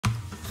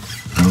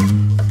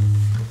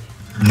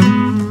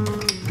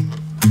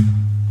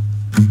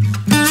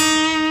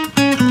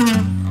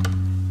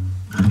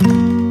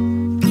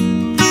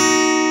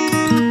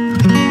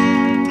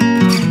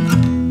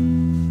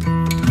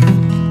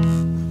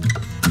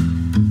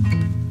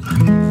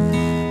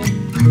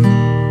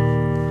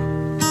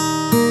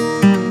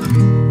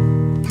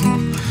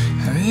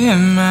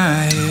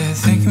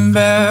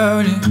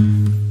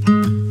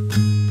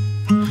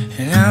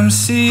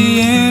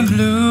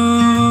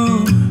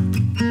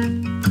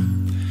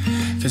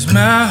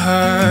my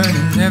heart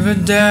and never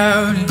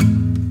doubted.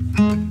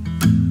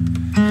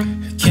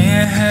 I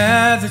can't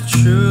have the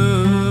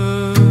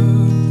truth.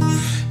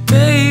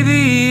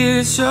 Baby,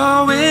 it's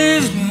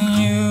always been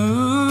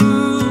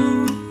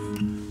you.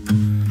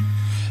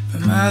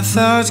 But my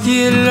thoughts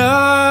get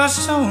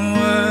lost on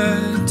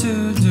what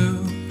to do.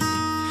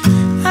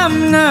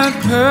 I'm not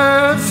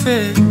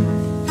perfect.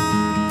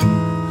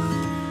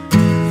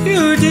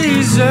 You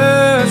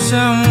deserve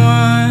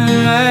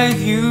someone like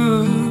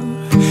you.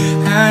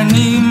 I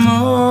need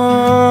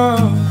more.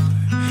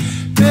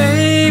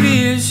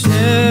 Baby, it's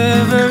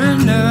never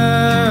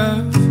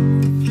enough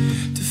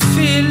to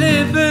feel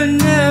it but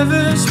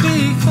never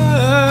speak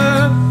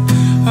up.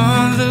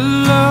 On the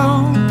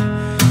low,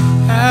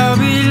 I'll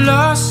be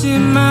lost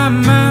in my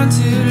mind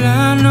till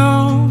I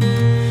know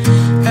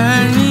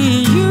I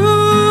need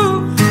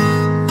you.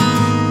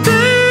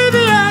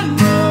 Baby, I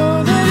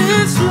know that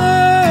it's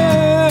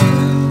love.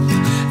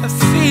 I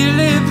feel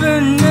it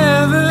but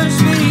never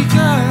speak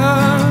up.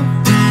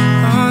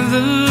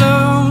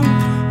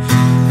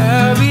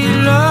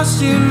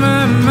 Lost in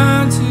my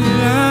mind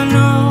till I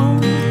know.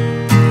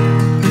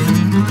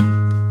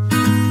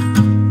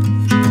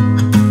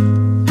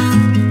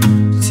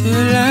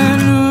 Till I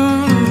know.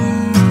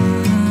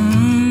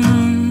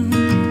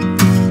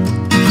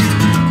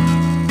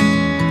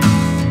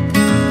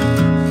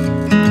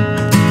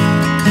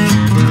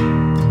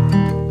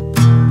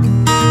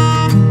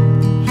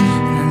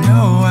 And I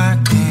know I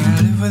can't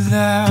live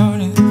without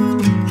it,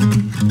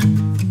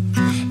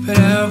 but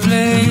I'll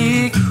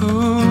play it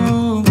cool.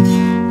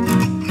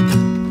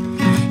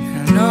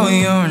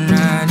 You're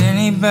not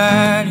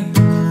anybody.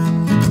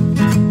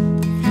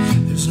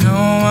 There's no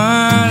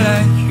one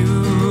like you.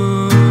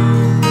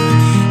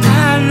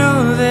 I know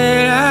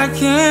that I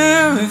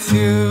can't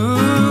refuse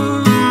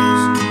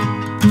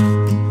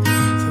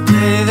the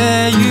way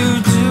that you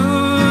do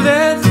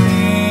that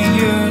thing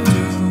you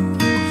do.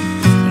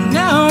 And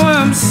now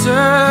I'm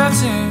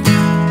certain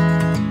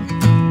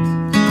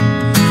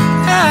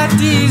I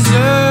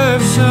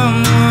deserve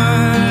some